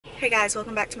Hey guys,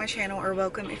 welcome back to my channel, or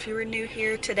welcome if you are new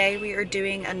here. Today we are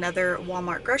doing another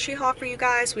Walmart grocery haul for you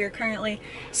guys. We are currently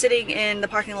sitting in the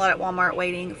parking lot at Walmart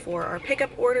waiting for our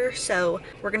pickup order, so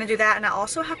we're gonna do that. And I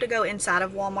also have to go inside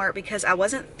of Walmart because I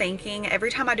wasn't thinking, every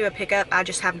time I do a pickup I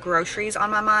just have groceries on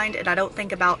my mind and I don't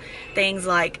think about things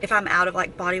like if I'm out of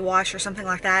like body wash or something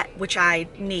like that, which I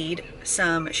need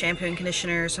some shampoo and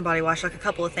conditioner, some body wash, like a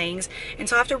couple of things, and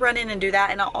so I have to run in and do that.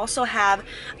 And I also have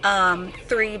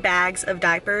 3 bags of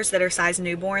diapers that are size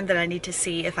newborn that I need to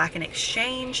see if I can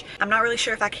exchange. I'm not really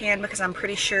sure if I can because I'm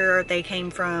pretty sure they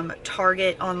came from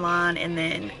Target online and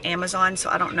then Amazon, so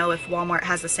I don't know if Walmart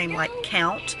has the same like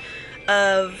count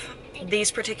of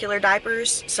these particular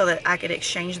diapers so that I could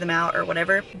exchange them out or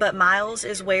whatever. But Myles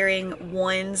is wearing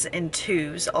 1s and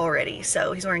 2s already,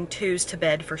 so he's wearing 2s to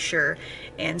bed for sure,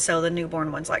 and so the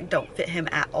newborn ones like don't fit him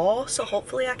at all, so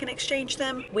hopefully I can exchange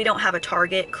them. We don't have a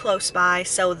Target close by,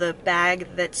 so the bag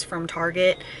that's from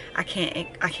Target, I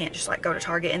can't just like go to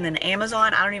Target. And then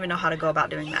Amazon, I don't even know how to go about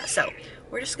doing that, so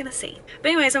we're just gonna see.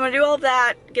 But anyways, I'm gonna do all of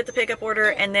that, get the pickup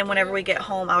order, and then whenever we get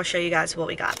home, I'll show you guys what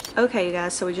we got. Okay, you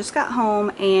guys, so we just got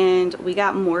home and we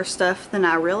got more stuff than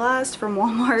I realized from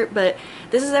Walmart, but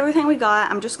this is everything we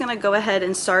got. I'm just gonna go ahead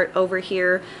and start over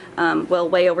here, well,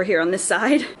 way over here on this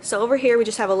side. So over here, we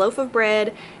just have a loaf of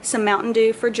bread, some Mountain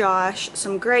Dew for Josh,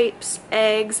 some grapes,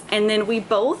 eggs, and then we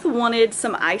both wanted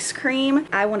some ice cream.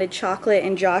 I wanted chocolate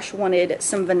and Josh wanted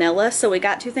some vanilla, so we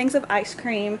got 2 things of ice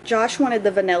cream. Josh wanted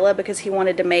the vanilla because he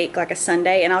wanted to make like a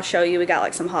sundae, and I'll show you, we got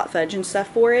like some hot fudge and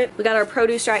stuff for it. We got our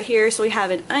produce right here, so we have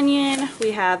an onion,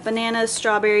 we have bananas,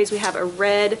 strawberries, we have a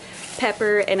red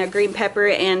pepper and a green pepper,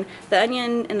 and the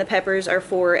onion and the peppers are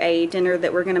for a dinner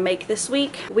that we're gonna make this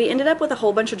week. We ended up with a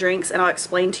whole bunch of drinks, and I'll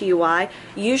explain to you why.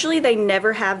 Usually they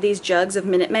never have these jugs of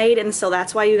Minute Maid, and so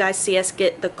that's why you guys see us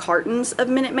get the cartons of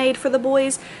Minute Maid for the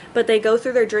boys, but they go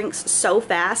through their drinks so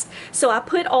fast. So I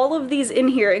put all of these in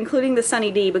here, including the Sunny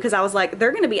D, because I was like,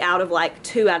 they're gonna be out of like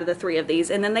 2 out of the 3 of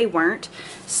these, and then they weren't.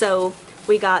 So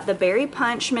we got the Berry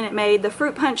Punch Minute Maid, the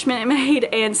Fruit Punch Minute Maid,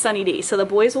 and Sunny D. So the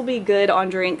boys will be good on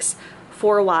drinks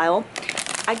for a while.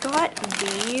 I got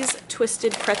these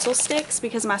twisted pretzel sticks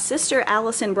because my sister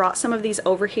Allison brought some of these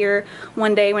over here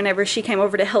one day whenever she came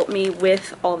over to help me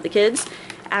with all of the kids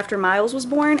after Myles was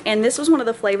born, and this was one of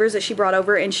the flavors that she brought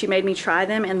over, and she made me try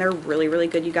them, and they're really, really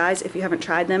good, you guys. If you haven't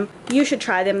tried them, you should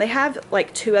try them. They have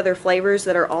like 2 other flavors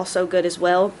that are also good as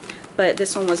well, but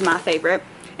this one was my favorite.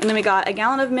 And then we got a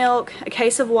gallon of milk, a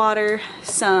case of water,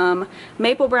 some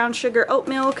maple brown sugar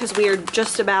oatmeal because we are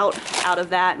just about out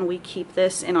of that and we keep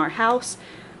this in our house.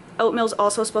 Oatmeal is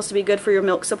also supposed to be good for your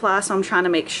milk supply, so I'm trying to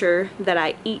make sure that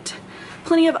I eat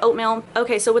plenty of oatmeal.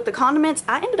 Okay, so with the condiments,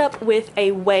 I ended up with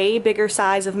a way bigger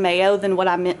size of mayo than what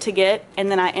I meant to get, and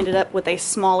then I ended up with a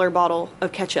smaller bottle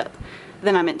of ketchup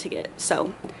than I meant to get.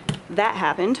 So that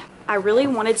happened. I really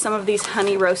wanted some of these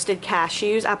honey roasted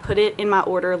cashews. I put it in my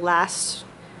order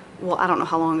well, I don't know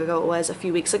how long ago it was, a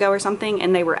few weeks ago or something,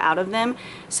 and they were out of them,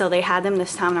 so they had them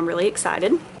this time and I'm really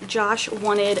excited. Josh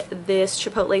wanted this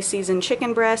Chipotle seasoned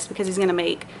chicken breast because he's gonna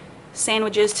make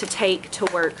sandwiches to take to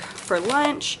work for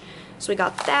lunch. So we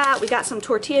got that. We got some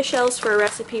tortilla shells for a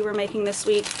recipe we're making this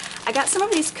week. I got some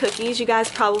of these cookies. You guys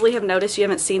probably have noticed you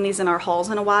haven't seen these in our hauls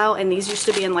in a while, and these used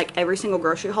to be in like every single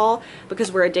grocery haul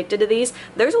because we're addicted to these.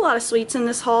 There's a lot of sweets in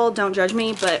this haul, don't judge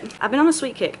me, but I've been on a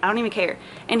sweet kick. I don't even care.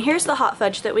 And here's the hot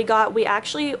fudge that we got. We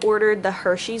actually ordered the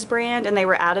Hershey's brand and they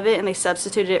were out of it, and they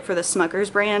substituted it for the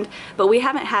Smucker's brand, but we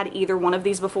haven't had either one of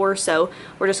these before, so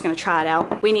we're just gonna try it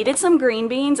out. We needed some green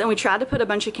beans, and we tried to put a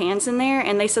bunch of cans in there,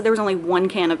 and they said there was only 1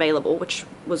 can available, which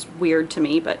was weird to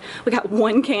me, but we got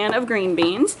 1 can of green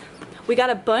beans. We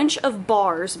got a bunch of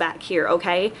bars back here,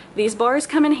 okay? These bars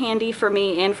come in handy for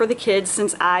me and for the kids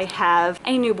since I have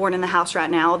a newborn in the house right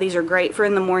now. These are great for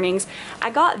in the mornings. I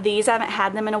got these, I haven't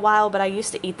had them in a while, but I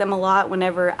used to eat them a lot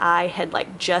whenever I had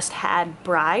like just had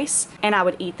Bryce, and I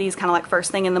would eat these kind of like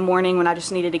first thing in the morning when I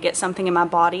just needed to get something in my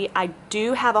body. I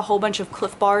do have a whole bunch of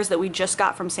Cliff Bars that we just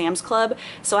got from Sam's Club,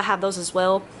 so I have those as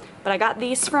well. But I got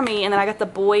these for me, and then I got the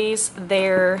boys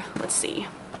their, let's see,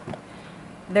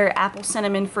 their apple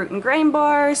cinnamon fruit and grain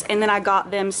bars, and then I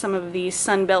got them some of these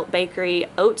Sunbelt Bakery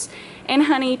oats and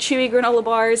honey chewy granola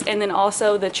bars, and then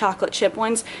also the chocolate chip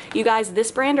ones. You guys, this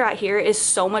brand right here is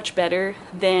so much better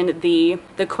than the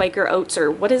Quaker Oats, or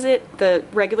what is it, the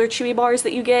regular chewy bars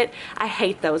that you get. I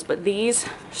hate those, but these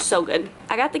are so good.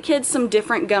 I got the kids some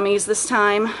different gummies this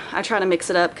time. I try to mix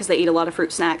it up because they eat a lot of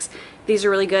fruit snacks. These are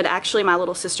really good. Actually, my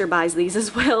little sister buys these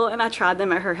as well, and I tried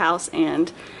them at her house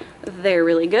and they're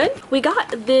really good. We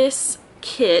got this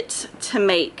kit to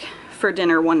make for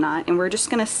dinner one night, and we're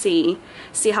just gonna see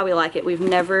how we like it. We've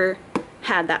never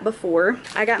had that before.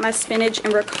 I got my spinach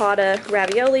and ricotta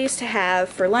raviolis to have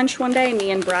for lunch one day.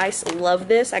 Me and Bryce love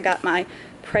this. I got my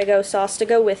Prego sauce to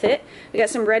go with it. We got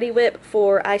some Ready Whip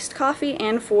for iced coffee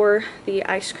and for the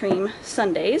ice cream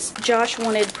sundaes. Josh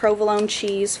wanted provolone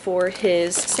cheese for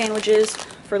his sandwiches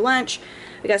for lunch.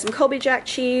 We got some Colby Jack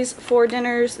cheese for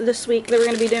dinners this week that we're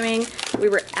going to be doing. We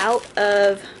were out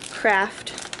of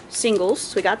Kraft singles,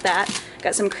 so we got that.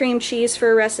 Got some cream cheese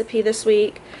for a recipe this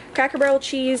week. Cracker Barrel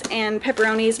cheese and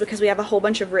pepperonis because we have a whole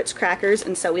bunch of Ritz crackers,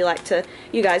 and so we like to,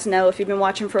 you guys know if you've been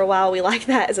watching for a while, we like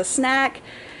that as a snack.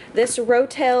 This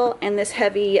Rotel and this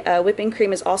heavy whipping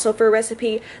cream is also for a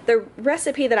recipe. The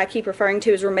recipe that I keep referring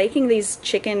to is we're making this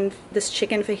chicken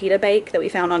fajita bake that we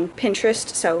found on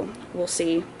Pinterest, so we'll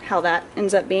see how that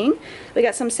ends up being. We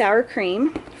got some sour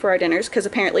cream for our dinners because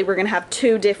apparently we're going to have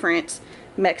 2 different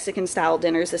Mexican style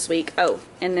dinners this week. Oh,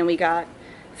 and then we got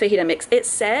fajita mix. It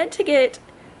said to get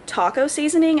taco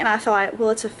seasoning, and I thought, well,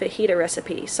 it's a fajita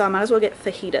recipe, so I might as well get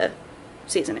fajita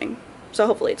seasoning. So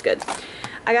hopefully it's good.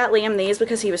 I got Liam these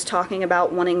because he was talking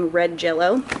about wanting red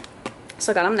jello,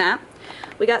 so I got him that.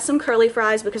 We got some curly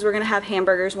fries because we're going to have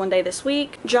hamburgers one day this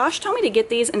week. Josh told me to get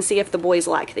these and see if the boys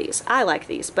like these. I like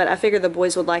these, but I figured the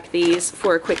boys would like these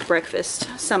for a quick breakfast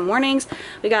some mornings.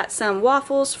 We got some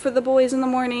waffles for the boys in the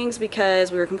mornings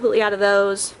because we were completely out of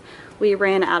those. We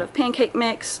ran out of pancake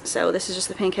mix, so this is just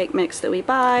the pancake mix that we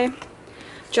buy.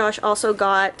 Josh also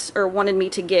got, or wanted me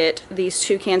to get, these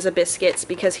 2 cans of biscuits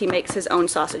because he makes his own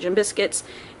sausage and biscuits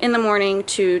in the morning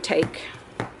to take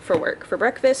for work for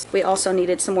breakfast. We also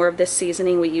needed some more of this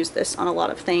seasoning. We use this on a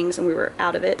lot of things and we were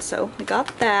out of it, so we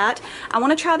got that. I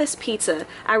want to try this pizza.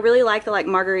 I really like the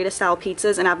margarita style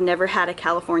pizzas, and I've never had a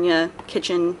California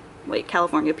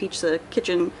pizza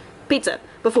kitchen pizza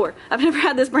before. I've never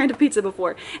had this brand of pizza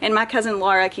before, and my cousin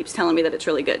Laura keeps telling me that it's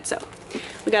really good. So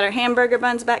we got our hamburger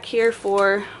buns back here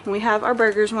for when we have our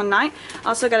burgers one night.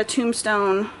 Also got a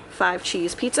Tombstone 5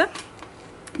 cheese pizza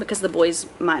because the boys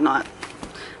might not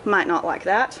like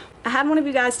that. I had one of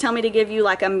you guys tell me to give you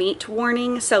like a meat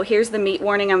warning, so here's the meat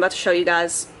warning. I'm about to show you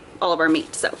guys all of our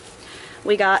meat. So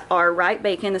we got our Wright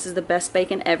bacon. This is the best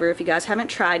bacon ever if you guys haven't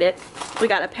tried it. We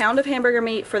got a pound of hamburger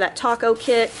meat for that taco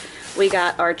kit. We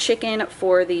got our chicken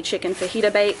for the chicken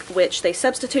fajita bake, which they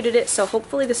substituted it, so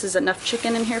hopefully this is enough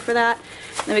chicken in here for that.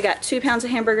 Then we got 2 pounds of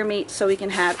hamburger meat so we can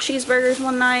have cheeseburgers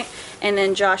one night, and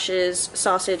then Josh's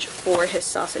sausage for his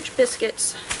sausage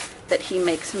biscuits that he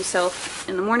makes himself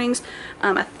in the mornings.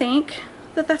 I think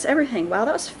that that's everything. Wow,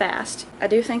 that was fast. I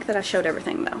do think that I showed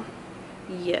everything though.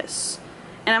 Yes.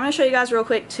 And I'm going to show you guys real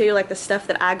quick too, like the stuff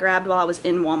that I grabbed while I was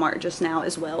in Walmart just now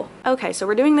as well. Okay, so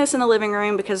we're doing this in the living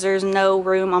room because there's no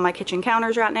room on my kitchen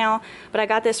counters right now. But I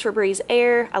got this Febreze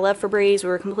Air. I love Febreze. We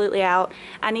were completely out.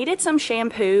 I needed some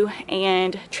shampoo,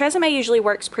 and Tresemme usually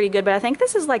works pretty good, but I think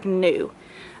this is like new.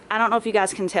 I don't know if you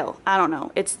guys can tell. I don't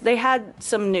know. They had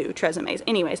some new Tresemmes.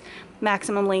 Anyways,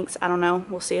 Maximum Links. I don't know.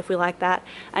 We'll see if we like that.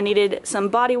 I needed some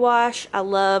body wash. I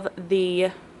love the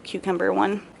cucumber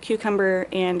one. Cucumber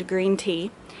and green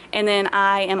tea. And then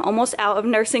I am almost out of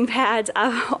nursing pads.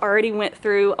 I've already went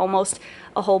through almost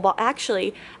a whole box.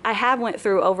 Actually, I have went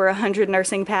through over 100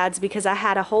 nursing pads because I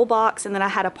had a whole box and then I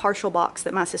had a partial box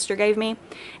that my sister gave me,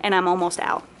 and I'm almost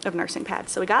out of nursing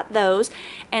pads. So we got those,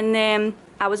 and then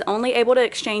I was only able to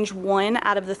exchange 1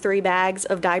 out of the 3 bags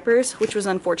of diapers, which was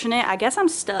unfortunate. I guess I'm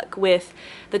stuck with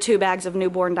the 2 bags of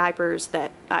newborn diapers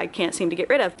that I can't seem to get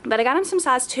rid of. But I got them some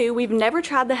size 2. We've never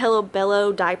tried the Hello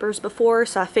Bello diapers before,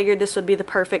 so I figured this would be the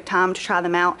perfect time to try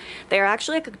them out. They're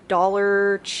actually like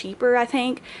 $1 cheaper, I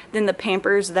think, than the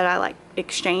Pampers that I like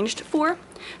exchanged for.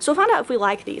 So we'll find out if we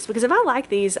like these, because if I like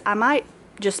these, I might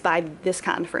just buy this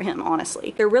kind for him,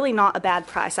 honestly. They're really not a bad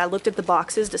price. I looked at the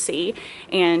boxes to see,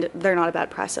 and they're not a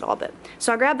bad price at all. But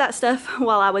so I grabbed that stuff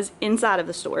while I was inside of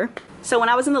the store. So when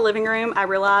I was in the living room, I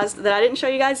realized that I didn't show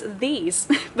you guys these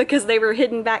because they were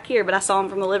hidden back here, but I saw them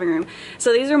from the living room.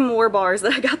 So these are more bars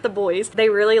that I got the boys. They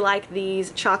really like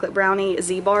these chocolate brownie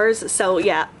Z bars. So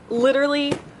yeah,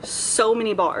 literally so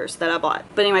many bars that I bought.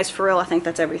 But anyways, for real, I think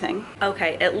that's everything.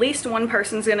 Okay, at least one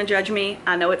person's gonna judge me.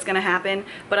 I know it's gonna happen,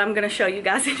 but I'm gonna show you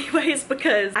guys anyways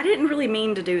because I didn't really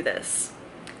mean to do this.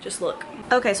 Just look.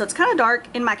 Okay, so it's kind of dark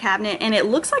in my cabinet and it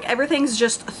looks like everything's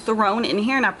just thrown in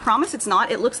here, and I promise it's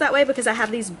not. It looks that way because I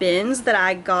have these bins that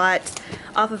I got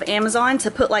off of Amazon to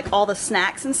put like all the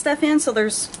snacks and stuff in. So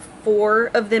there's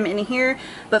 4 of them in here,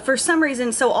 but for some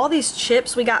reason, so all these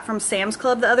chips we got from Sam's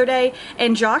Club the other day,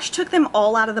 and Josh took them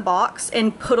all out of the box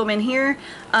and put them in here,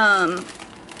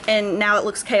 and now it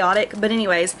looks chaotic. But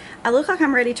anyways, I look like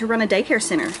I'm ready to run a daycare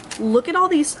center. Look at all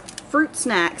these fruit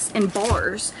snacks and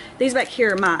bars. These back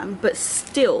here are mine, but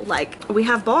still, like, we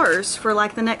have bars for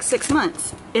like the next 6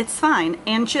 months. It's fine.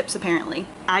 And chips, apparently.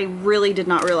 I really did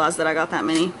not realize that I got that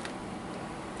many.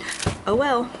 Oh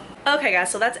well. Okay guys,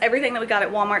 so that's everything that we got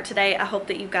at Walmart today. I hope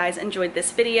that you guys enjoyed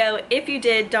this video. If you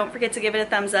did, don't forget to give it a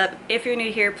thumbs up. If you're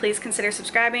new here, please consider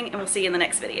subscribing, and we'll see you in the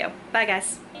next video. Bye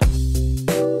guys.